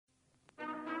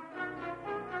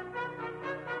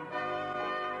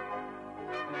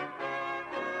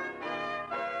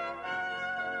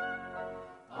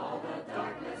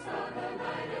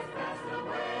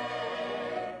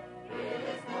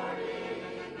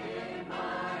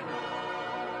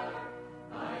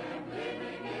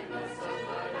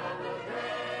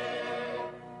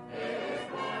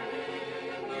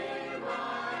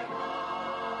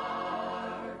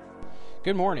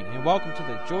Good morning, and welcome to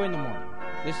the Joy in the Morning.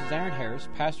 This is Aaron Harris,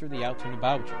 pastor of the Altoona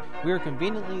Bible Church. We are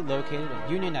conveniently located at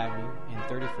Union Avenue and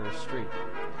 31st Street.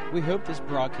 We hope this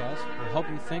broadcast will help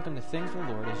you think on the things of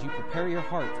the Lord as you prepare your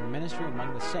heart for ministry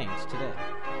among the saints today.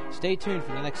 Stay tuned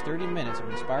for the next 30 minutes of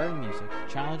inspiring music,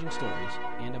 challenging stories,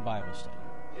 and a Bible study.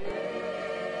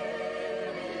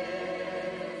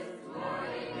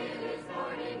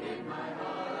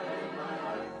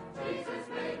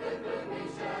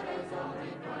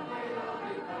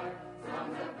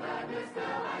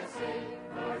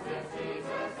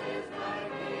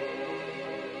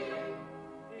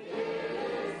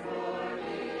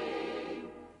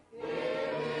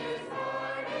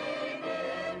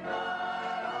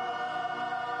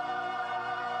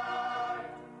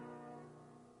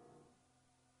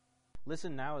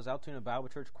 Listen now as Altoona Bible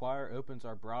Church Choir opens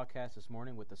our broadcast this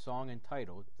morning with the song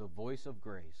entitled, The Voice of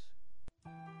Grace.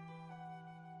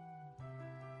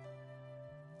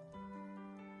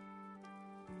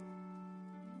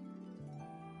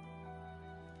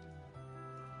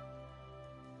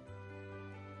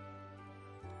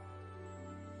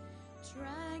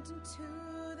 Dragged into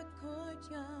the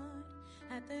courtyard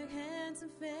at the hands of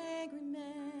angry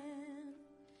men,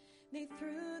 they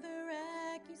threw their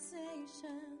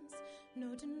accusations,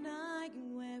 no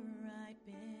denying where I'd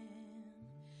been.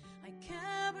 I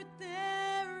cowered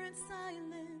there in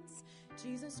silence,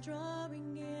 Jesus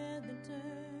drawing in the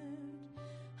dirt.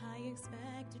 I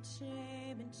expected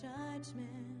shame and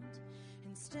judgment,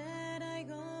 instead I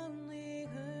only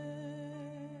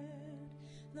heard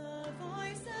the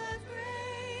voice of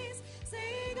grace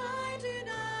saying, I do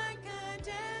not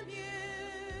condemn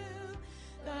you.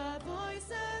 The voice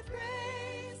of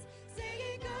grace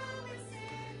saying, go and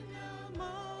sin no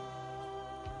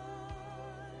more.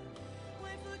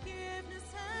 When forgiveness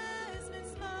has been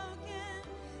spoken,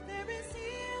 there is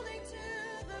healing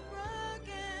to the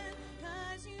broken,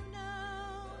 'cause you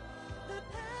know the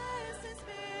past has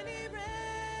been erased.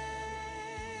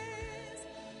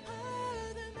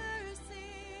 Oh, the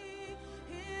mercy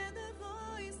in the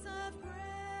voice of grace.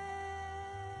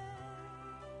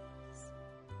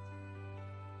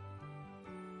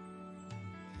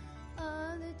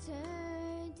 All who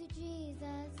turn to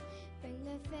Jesus bring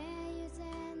their failures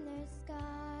and their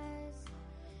scars,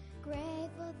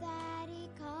 grateful that He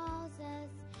calls us,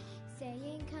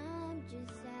 saying, come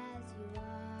just as you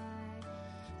are.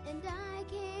 And I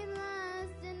came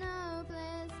lost and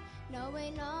hopeless,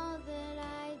 knowing all that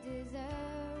I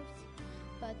deserved,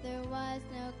 but there was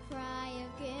no cry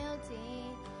of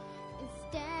guilty,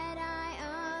 instead I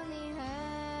only heard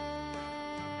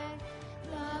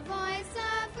the voice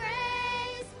of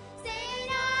grace saying,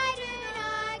 I do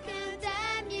not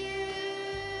condemn you.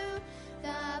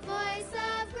 The voice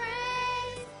of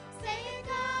grace saying,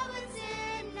 go and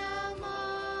sin no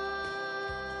more.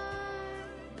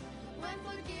 When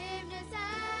forgiveness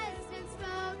has been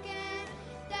spoken,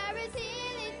 there is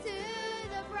healing to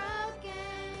the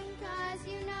broken, 'cause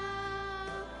you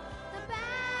know the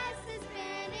past has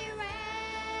been erased.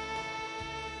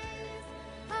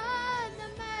 Oh, the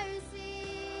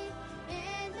mercy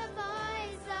in the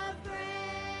voice of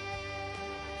grace.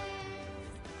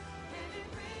 And it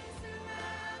rings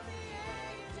throughout the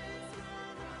ages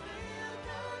from the field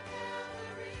of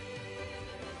Calvary.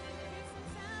 It's the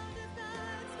sound of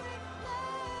God's great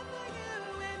love for you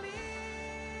and me.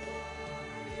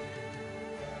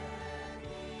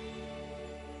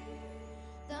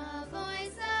 The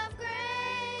voice of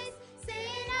grace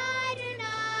saying, I do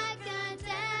not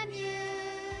condemn you.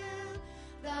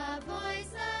 The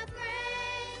voice of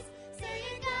grace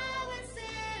saying, go and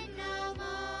sin no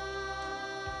more.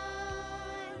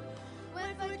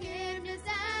 When forgiveness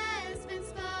has been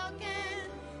spoken,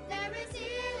 there is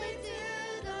healing to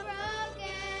the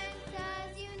broken,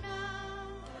 'cause you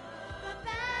know the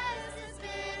past has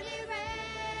been erased.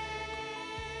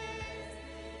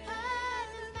 Oh,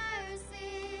 the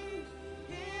mercy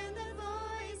in the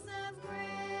voice of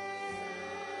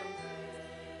grace.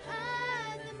 Oh,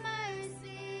 the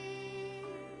mercy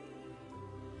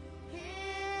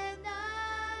in the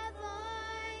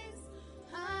voice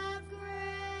of grace.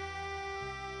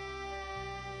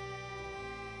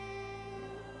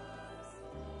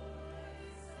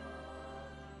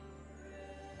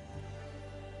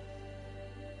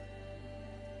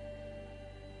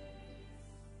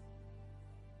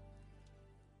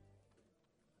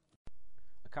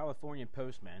 A California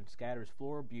postman scatters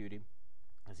floral beauty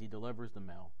as he delivers the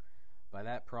mail. By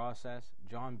that process,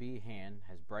 John B. Hand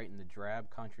has brightened the drab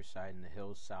countryside in the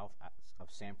hills south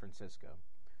of San Francisco.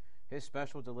 His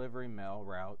special delivery mail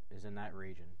route is in that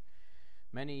region.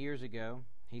 Many years ago,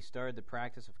 he started the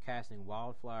practice of casting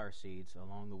wildflower seeds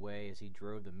along the way as he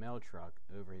drove the mail truck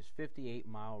over his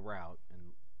 58-mile route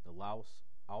in the Los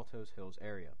Altos Hills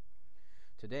area.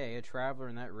 Today, a traveler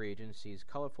in that region sees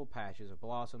colorful patches of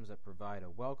blossoms that provide a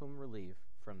welcome relief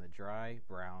from the dry,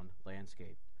 brown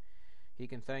landscape. He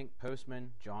can thank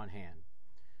postman John Hand.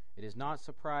 It is not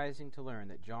surprising to learn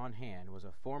that John Hand was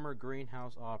a former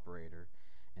greenhouse operator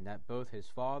and that both his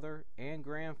father and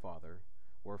grandfather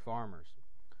were farmers.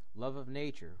 Love of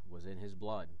nature was in his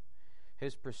blood.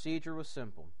 His procedure was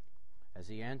simple. As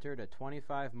he entered a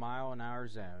 25-mile-an-hour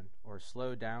zone or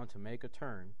slowed down to make a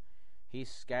turn, he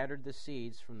scattered the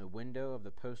seeds from the window of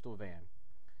the postal van.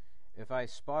 If I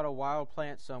spot a wild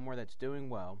plant somewhere that's doing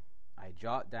well, I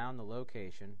jot down the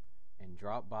location and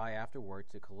drop by afterward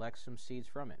to collect some seeds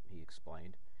from it, he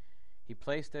explained. He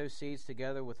placed those seeds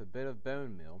together with a bit of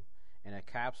bone meal in a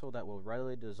capsule that will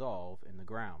readily dissolve in the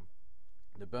ground.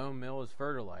 The bone meal is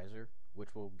fertilizer,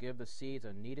 which will give the seeds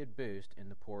a needed boost in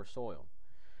the poor soil.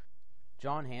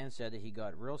 John Hand said that he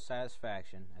got real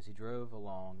satisfaction as he drove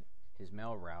along his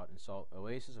mail route and saw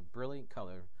oases of brilliant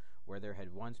color where there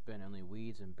had once been only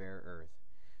weeds and bare earth.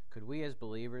 Could we as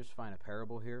believers find a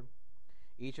parable here?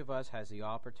 Each of us has the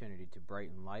opportunity to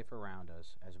brighten life around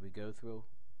us as we go through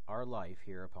our life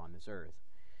here upon this earth.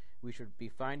 We should be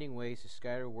finding ways to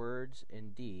scatter words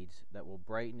and deeds that will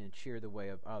brighten and cheer the way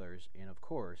of others, and of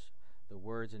course, the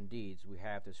words and deeds we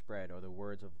have to spread are the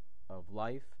words of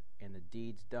life and the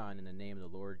deeds done in the name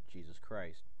of the Lord Jesus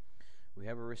Christ. We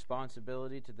have a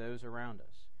responsibility to those around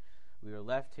us. We are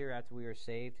left here after we are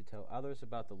saved to tell others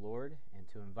about the Lord and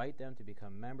to invite them to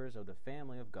become members of the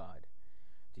family of God.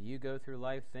 Do you go through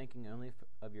life thinking only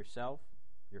of yourself,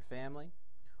 your family,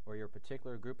 or your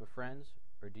particular group of friends,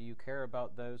 or do you care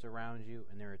about those around you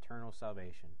and their eternal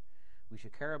salvation? We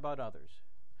should care about others.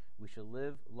 We should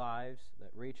live lives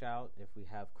that reach out if we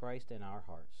have Christ in our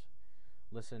hearts.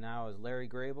 Listen now as Larry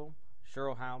Grable,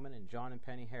 Cheryl Howman, and John and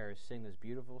Penny Harris sing this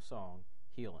beautiful song,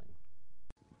 Healing.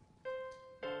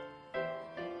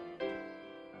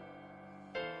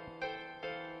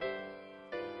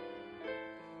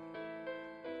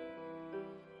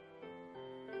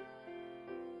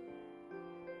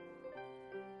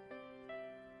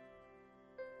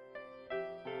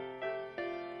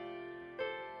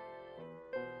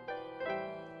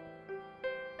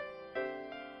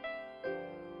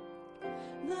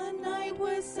 The night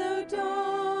was so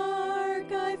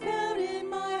dark, I felt in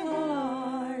my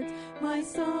heart my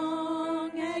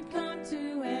song had come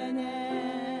to an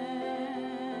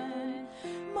end.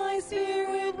 My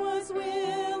spirit was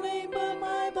willing, but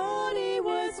my body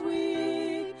was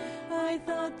weak. I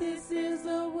thought this is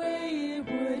the way it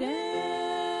would end.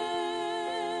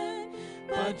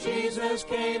 But Jesus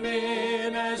came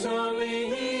in as only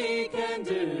He can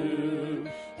do.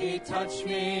 He touched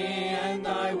me and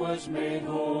I was made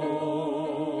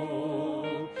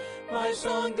whole. My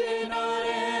song did not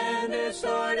end, it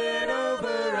started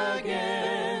over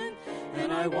again.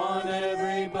 And I want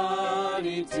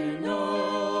everybody to know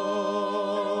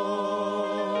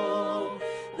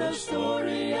the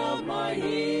story of my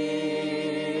healing.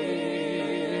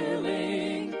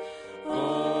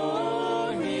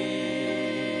 Oh,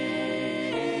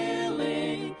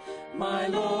 healing, my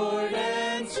Lord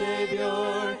and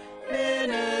Savior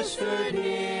ministered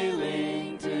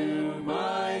healing to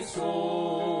my soul.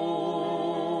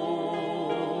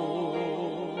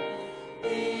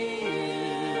 The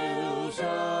ills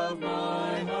of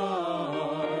my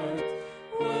heart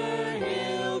were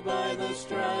healed by the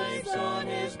stripes on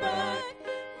His back.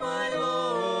 My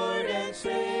Lord and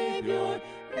Savior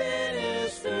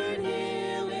ministered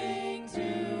healing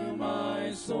to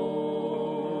my soul.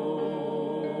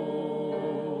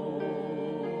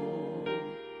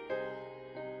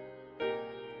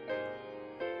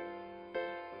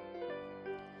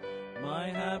 My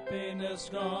happiness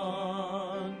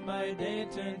gone, my day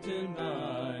turned to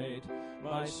night.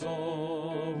 My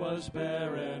soul was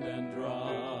barren and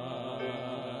dry.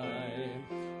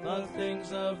 The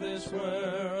things of this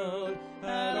world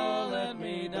had all let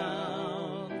me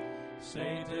down.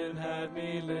 Satan had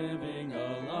me living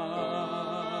a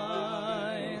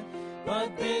lie.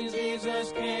 But then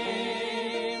Jesus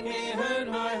came, He heard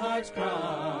my heart's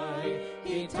cry.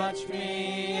 He touched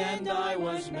me and I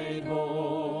was made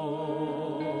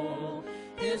whole.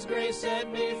 His grace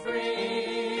set me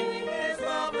free, His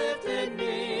love lifted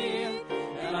me,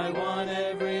 and I want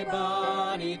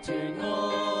everybody to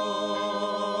know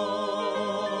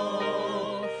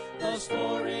the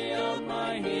story of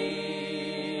my healing.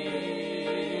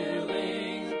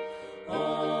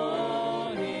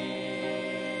 Oh,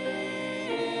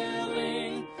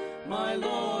 healing, my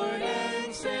Lord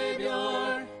and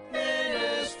Savior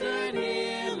ministered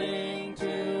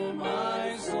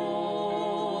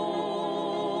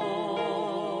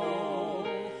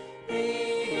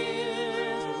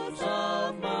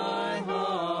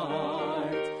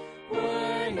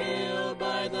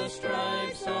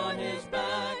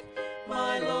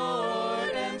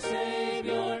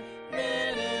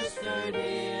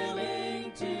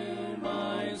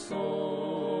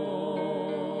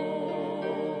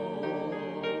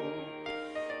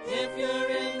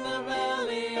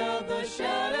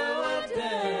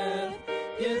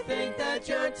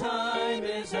the time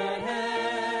is at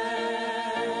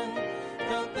hand.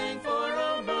 Don't think for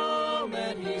a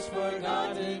moment He's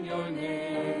forgotten your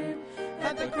name.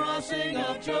 At the crossing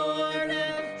of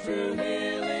Jordan, true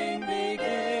healing begins.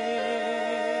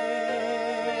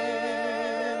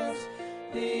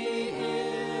 The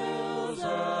ills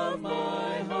of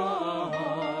my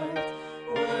heart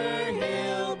were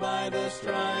healed by the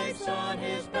stripes on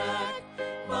His back.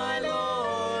 My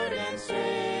Lord and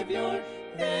Savior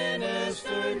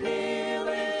ministered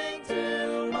healing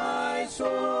to my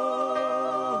soul.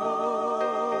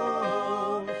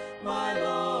 My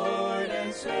Lord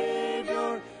and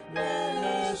Savior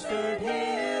ministered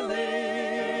healing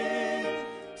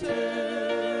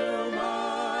to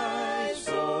my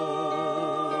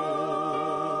soul.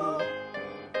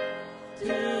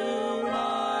 To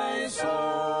my soul.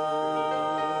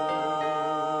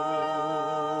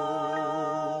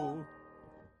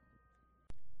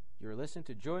 You're listening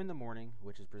to Joy in the Morning,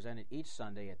 which is presented each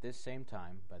Sunday at this same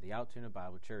time by the Altoona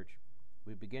Bible Church.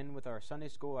 We begin with our Sunday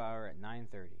school hour at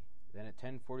 9:30. Then at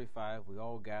 10:45, we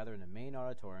all gather in the main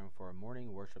auditorium for a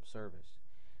morning worship service.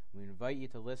 We invite you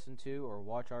to listen to or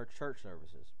watch our church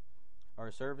services.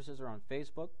 Our services are on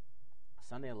Facebook,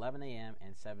 Sunday 11 a.m.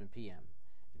 and 7 p.m.,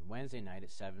 and Wednesday night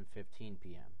at 7:15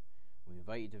 p.m. We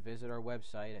invite you to visit our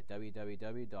website at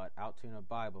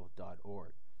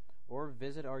www.altoonabible.org or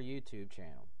visit our YouTube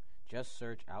channel. Just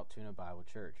search Altoona Bible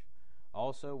Church.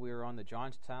 Also, we are on the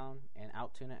Johnstown and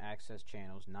Altoona Access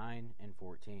channels 9 and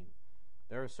 14.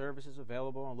 There are services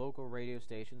available on local radio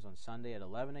stations on Sunday at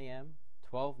 11 a.m.,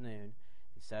 12 noon,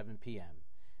 and 7 p.m.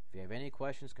 If you have any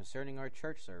questions concerning our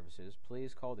church services,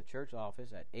 please call the church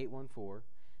office at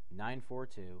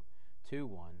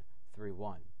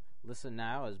 814-942-2131. Listen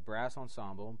now as Brass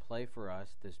Ensemble play for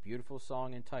us this beautiful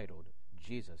song entitled,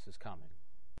 Jesus is Coming.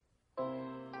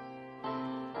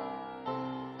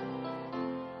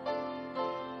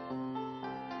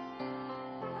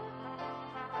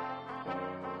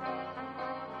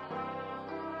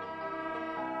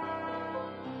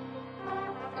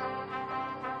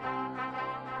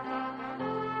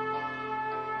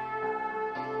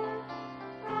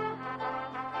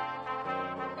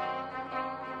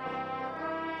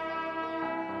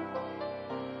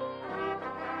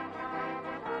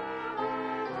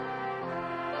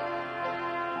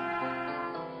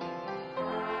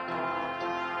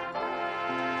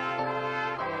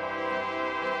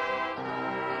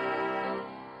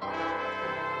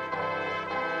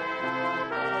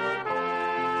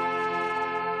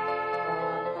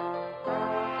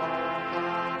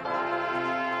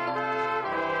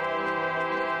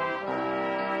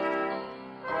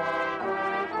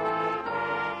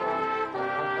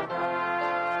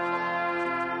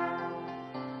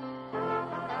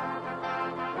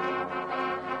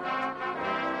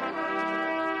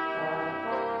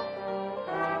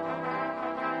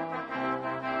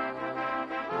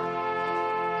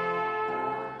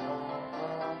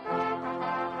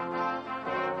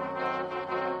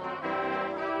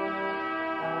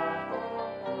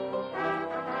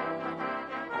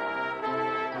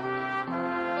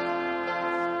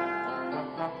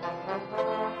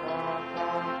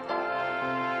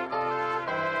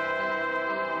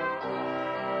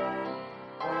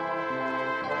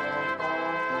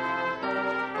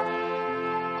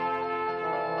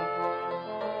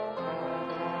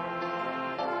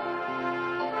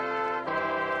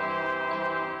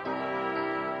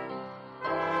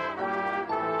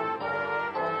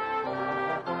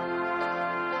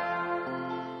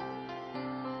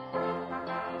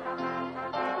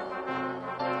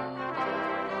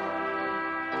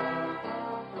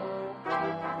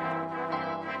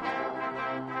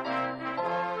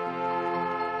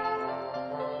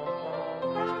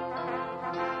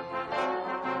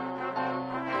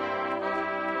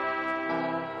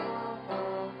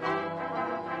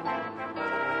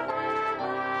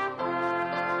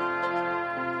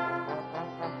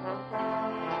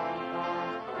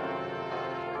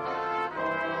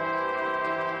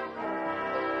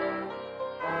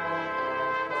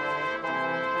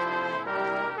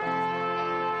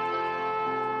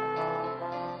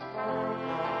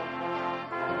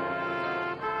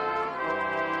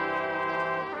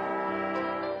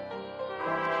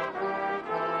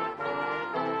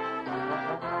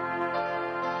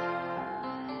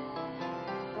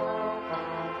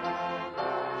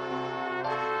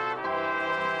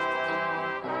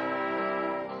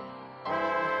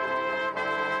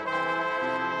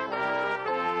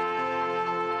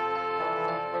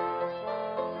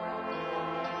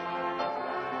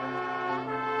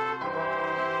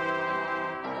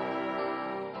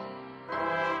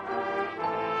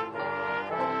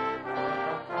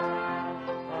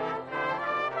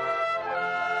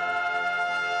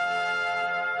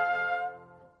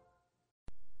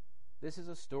 This is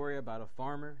a story about a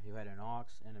farmer who had an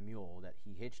ox and a mule that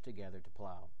he hitched together to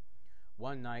plow.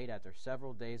 One night, after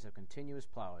several days of continuous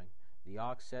plowing, the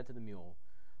ox said to the mule,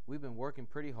 "We've been working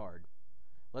pretty hard.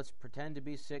 Let's pretend to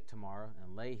be sick tomorrow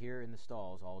and lay here in the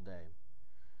stalls all day."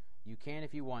 "You can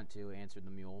if you want to," answered the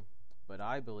mule, "but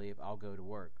I believe I'll go to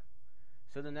work."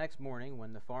 So the next morning,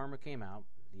 when the farmer came out,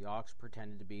 the ox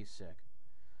pretended to be sick.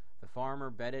 The farmer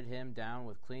bedded him down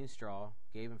with clean straw,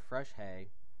 gave him fresh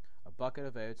hay, a bucket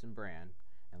of oats and bran,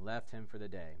 and left him for the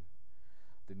day.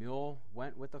 The mule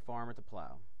went with the farmer to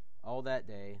plow. All that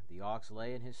day the ox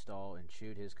lay in his stall and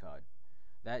chewed his cud.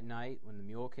 That night, when the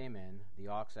mule came in, the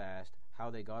ox asked how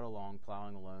they got along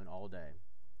plowing alone all day.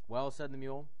 "Well," said the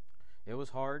mule, "it was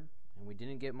hard, and we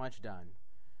didn't get much done."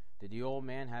 "Did the old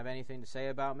man have anything to say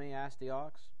about me?" asked the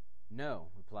ox. "No,"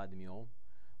 replied the mule.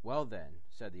 "Well then,"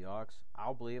 said the ox,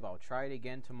 "I'll believe I'll try it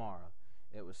again tomorrow.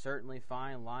 It was certainly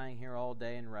fine lying here all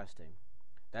day and resting."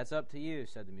 "That's up to you,"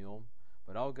 said the mule,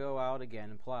 "but I'll go out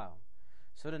again and plow."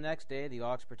 So the next day the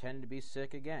ox pretended to be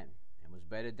sick again, and was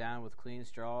bedded down with clean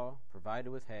straw, provided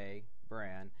with hay,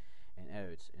 bran, and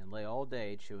oats, and lay all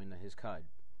day chewing his cud.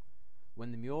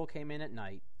 When the mule came in at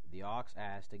night, the ox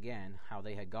asked again how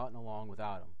they had gotten along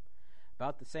without him.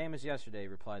 "About the same as yesterday,"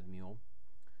 replied the mule.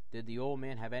 "Did the old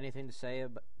man have anything to say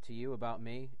to you about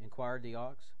me?" inquired the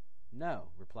ox.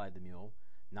 "No," replied the mule,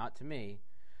 "not to me,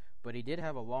 but he did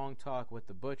have a long talk with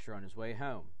the butcher on his way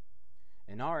home.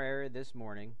 In our area this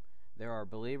morning there are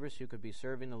believers who could be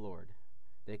serving the Lord.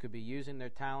 They could be using their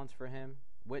talents for Him,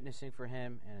 witnessing for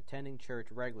Him, and attending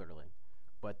church regularly,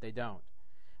 but they don't.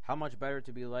 How much better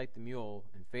to be like the mule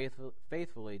and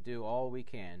faithfully do all we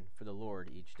can for the Lord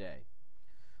each day."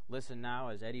 Listen now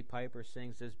as Eddie Piper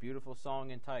sings this beautiful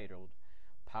song entitled,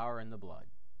 "Power in the Blood."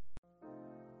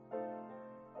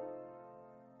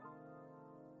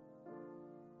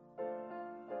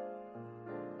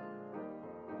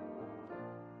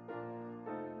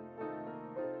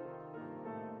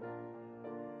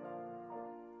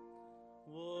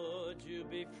 Would you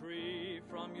be free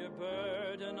from your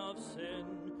burden of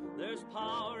sin? There's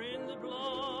power in the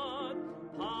blood,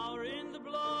 power in the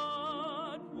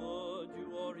blood. Would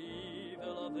you or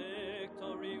evil a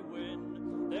victory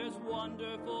win? There's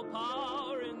wonderful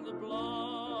power in the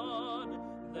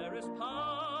blood. There is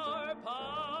power,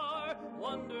 power,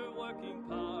 wonder-working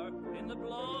power in the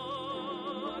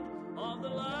blood of the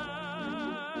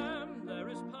Lamb. There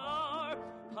is power,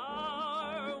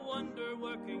 power,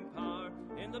 wonder-working power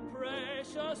in the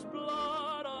precious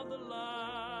blood of the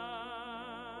Lamb.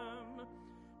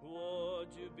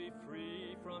 Would you be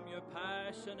free from your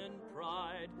passion and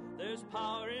pride? There's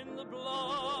power in the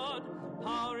blood,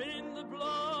 power in the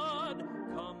blood.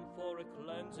 Come for a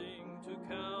cleansing to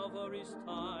Calvary's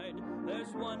tide.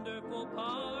 There's wonderful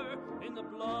power in the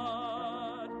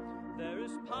blood. There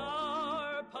is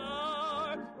power,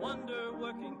 power,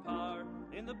 wonder-working power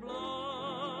in the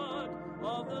blood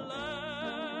of the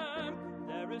Lamb.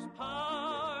 There is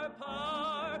power,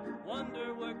 power,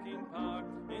 wonder-working power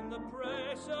in the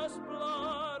precious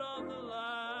blood of the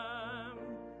Lamb.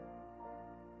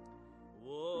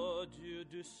 Would you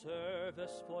do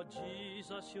service for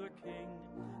Jesus your King?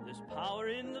 There's power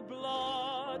in the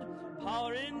blood,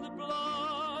 power in the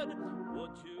blood.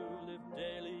 Would you live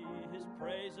daily His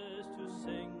praises to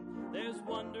sing? There's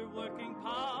wonder-working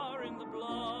power in the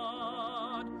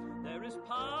blood. There is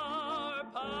power,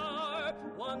 power,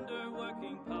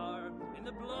 wonder-working power in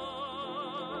the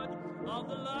blood of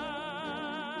the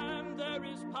Lamb. There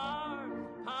is power,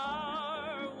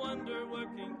 power,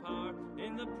 wonder-working power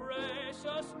in the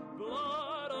precious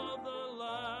blood of the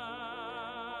Lamb.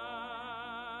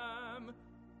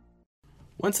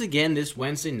 Once again, this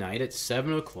Wednesday night at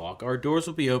 7 o'clock, our doors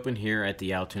will be open here at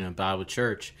the Altoona Bible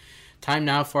Church. Time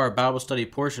now for our Bible study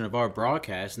portion of our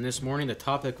broadcast, and this morning the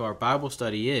topic of our Bible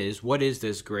study is, what is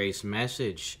this grace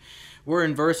message? We're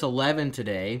in verse 11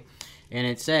 today, and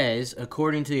it says,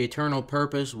 "According to the eternal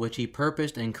purpose which He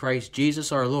purposed in Christ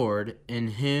Jesus our Lord, in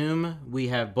whom we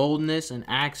have boldness and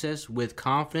access with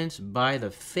confidence by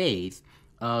the faith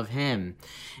of Him."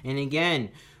 And again,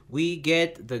 we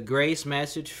get the grace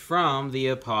message from the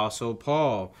Apostle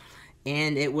Paul.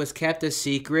 And it was kept a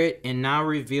secret and now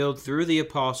revealed through the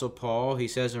Apostle Paul. He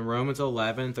says in Romans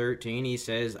 11:13, he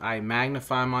says, "I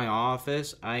magnify my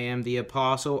office. I am the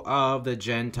apostle of the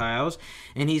Gentiles."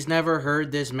 And he's never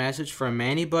heard this message from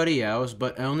anybody else,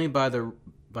 but only by the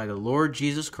Lord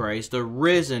Jesus Christ, the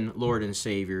risen Lord and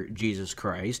Savior Jesus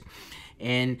Christ,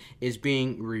 and is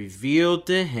being revealed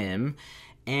to him.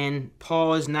 And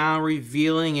Paul is now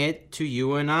revealing it to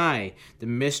you and I, the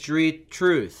mystery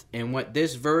truth. And what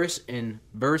this verse in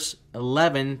verse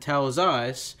 11 tells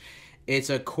us It's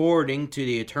according to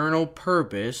the eternal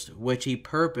purpose which he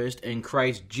purposed in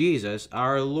Christ Jesus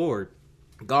our Lord.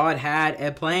 God had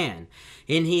a plan,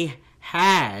 and he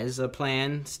has a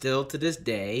plan still to this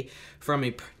day from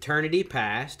eternity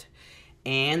past,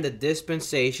 and the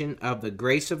dispensation of the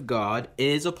grace of God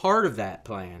is a part of that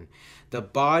plan. The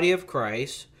body of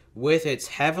Christ, with its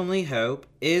heavenly hope,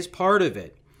 is part of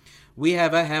it. We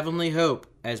have a heavenly hope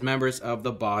as members of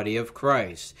the body of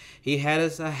Christ. He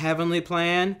has a heavenly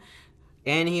plan,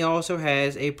 and he also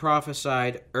has a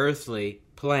prophesied earthly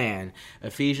plan.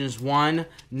 Ephesians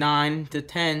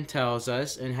 1:9-10 tells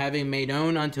us, "And having made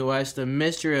known unto us the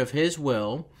mystery of his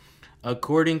will,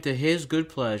 according to his good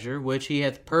pleasure, which he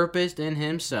hath purposed in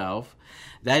himself,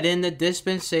 that in the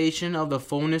dispensation of the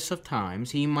fullness of times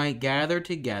he might gather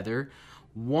together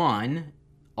one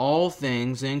all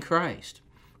things in Christ,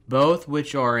 both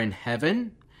which are in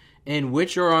heaven and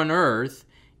which are on earth,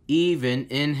 even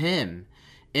in him.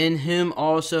 In him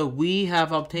also we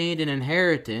have obtained an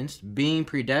inheritance, being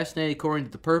predestinated according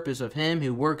to the purpose of him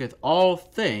who worketh all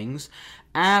things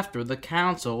after the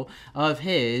counsel of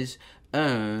his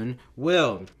own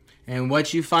will." And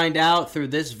what you find out through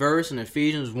this verse in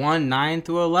Ephesians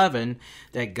 1:9-11,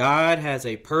 that God has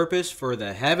a purpose for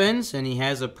the heavens and he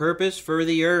has a purpose for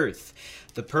the earth.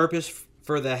 The purpose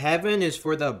for the heaven is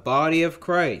for the body of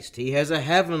Christ. He has a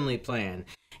heavenly plan.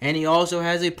 And he also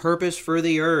has a purpose for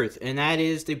the earth, and that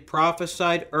is the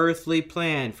prophesied earthly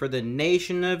plan for the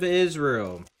nation of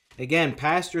Israel. Again,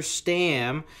 Pastor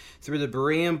Stam, through the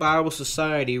Berean Bible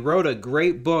Society, wrote a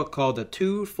great book called The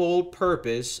Twofold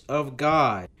Purpose of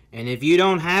God. And if you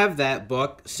don't have that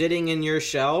book sitting in your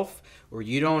shelf, or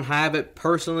you don't have it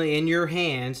personally in your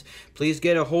hands, please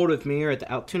get a hold of me here at the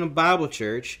Altoona Bible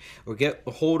Church, or get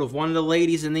a hold of one of the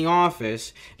ladies in the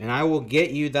office, and I will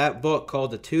get you that book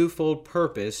called The Twofold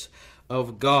Purpose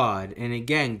of God. And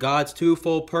again, God's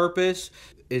twofold purpose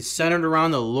is centered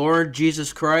around the Lord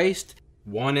Jesus Christ.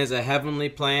 One is a heavenly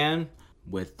plan,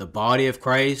 with the body of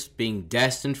Christ being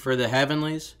destined for the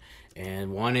heavenlies,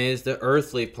 and one is the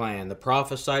earthly plan, the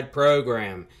prophesied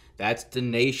program. That's the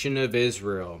nation of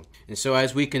Israel. And so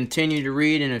as we continue to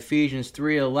read in Ephesians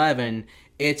 3:11,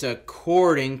 it's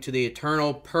according to the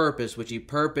eternal purpose which he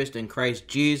purposed in Christ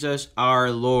Jesus our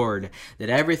Lord.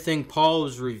 That everything Paul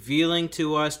is revealing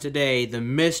to us today, the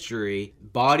mystery,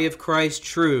 body of Christ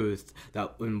truth,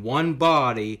 that in one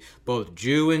body, both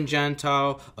Jew and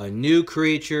Gentile, a new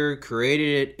creature,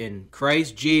 created it in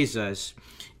Christ Jesus,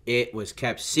 it was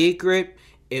kept secret.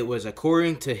 It was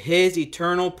according to his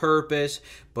eternal purpose,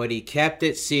 but he kept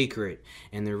it secret.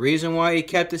 And the reason why he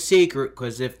kept it secret,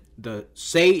 because if the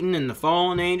Satan and the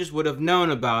fallen angels would have known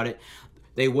about it,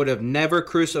 they would have never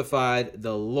crucified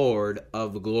the Lord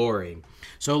of glory.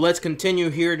 So let's continue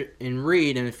here and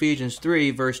read in Ephesians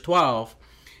 3, verse 12.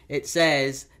 It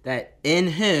says that in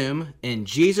him, in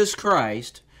Jesus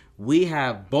Christ, we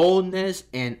have boldness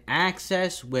and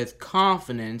access with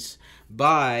confidence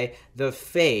by the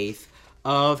faith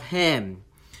of him.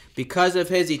 Because of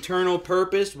his eternal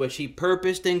purpose, which he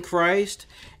purposed in Christ,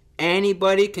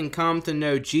 anybody can come to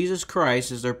know Jesus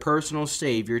Christ as their personal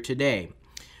Savior today.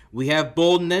 We have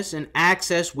boldness and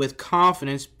access with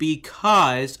confidence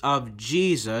because of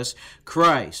Jesus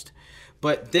Christ.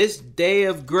 But this day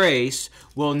of grace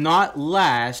will not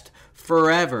last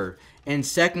forever. In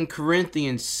 2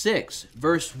 Corinthians 6,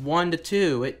 verse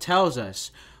 1-2, it tells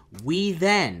us, "We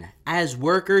then, as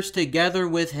workers together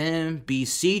with him,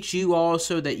 beseech you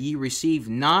also that ye receive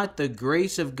not the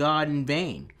grace of God in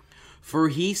vain. For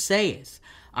he saith,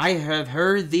 I have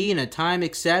heard thee in a time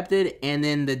accepted, and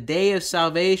in the day of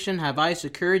salvation have I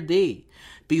succored thee.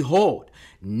 Behold,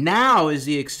 now is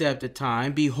the accepted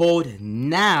time. Behold,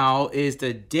 now is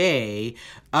the day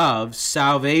of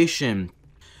salvation."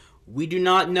 We do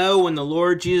not know when the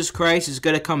Lord Jesus Christ is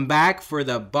going to come back for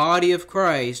the body of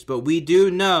Christ, but we do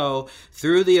know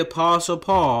through the Apostle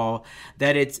Paul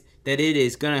that it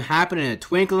is going to happen in a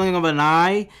twinkling of an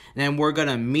eye, and we're going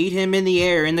to meet him in the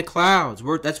air, in the clouds.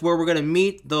 That's where we're going to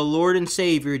meet the Lord and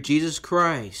Savior, Jesus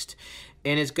Christ.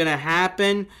 And it's going to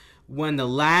happen when the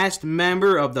last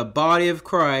member of the body of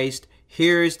Christ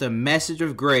hears the message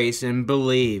of grace and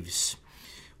believes.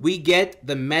 We get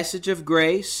the message of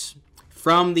grace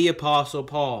from the Apostle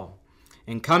Paul.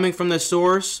 And coming from the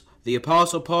source, the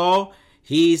Apostle Paul,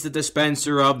 he's the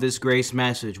dispenser of this grace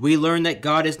message. We learn that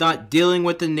God is not dealing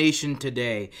with the nation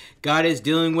today. God is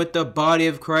dealing with the body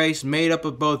of Christ made up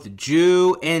of both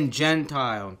Jew and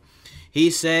Gentile. He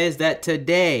says that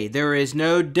today there is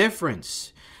no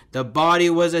difference. The body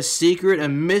was a secret, a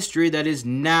mystery that is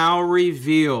now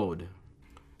revealed.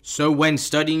 So when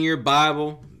studying your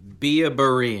Bible, be a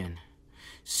Berean.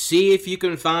 See if you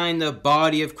can find the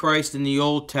body of Christ in the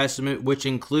Old Testament, which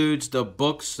includes the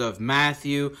books of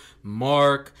Matthew,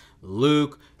 Mark,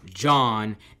 Luke,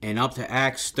 John, and up to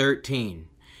Acts 13.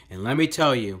 And let me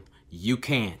tell you, you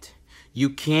can't. You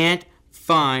can't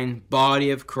find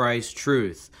body of Christ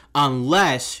truth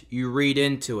unless you read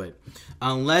into it,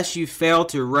 unless you fail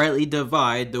to rightly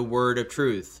divide the word of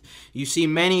truth. You see,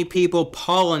 many people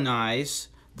Paulinize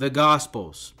the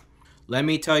Gospels. Let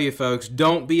me tell you, folks,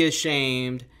 don't be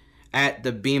ashamed at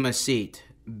the Bema seat.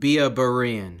 Be a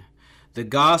Berean. The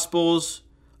Gospels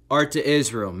are to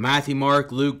Israel, Matthew,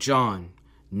 Mark, Luke, John,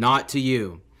 not to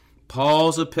you.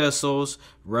 Paul's epistles,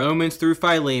 Romans through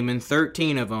Philemon,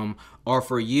 13 of them, are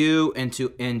for you and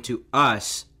to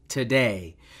us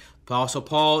today. Apostle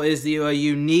Paul is a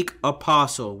unique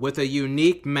apostle with a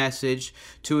unique message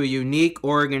to a unique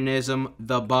organism,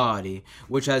 the body,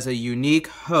 which has a unique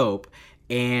hope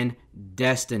and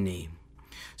destiny.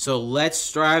 So let's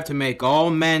strive to make all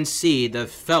men see the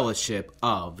fellowship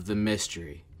of the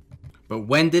mystery. But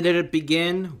when did it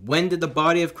begin? When did the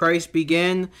body of Christ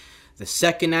begin? The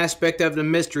second aspect of the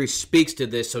mystery speaks to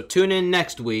this, so tune in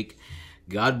next week.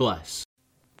 God bless.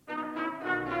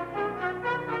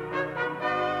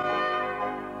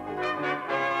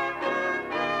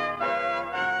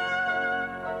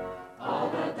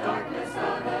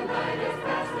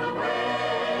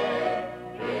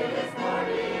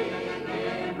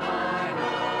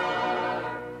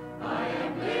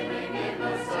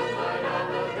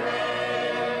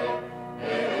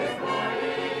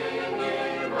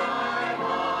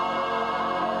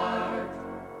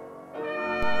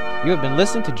 You have been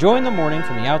listening to Joy in the Morning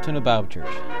from the Altoona Bible Church.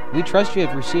 We trust you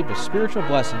have received a spiritual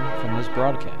blessing from this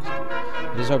broadcast.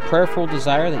 It is our prayerful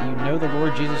desire that you know the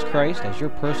Lord Jesus Christ as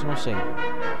your personal Savior.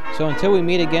 So until we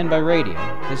meet again by radio,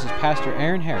 this is Pastor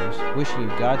Aaron Harris wishing you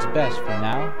God's best for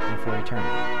now and for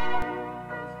eternity.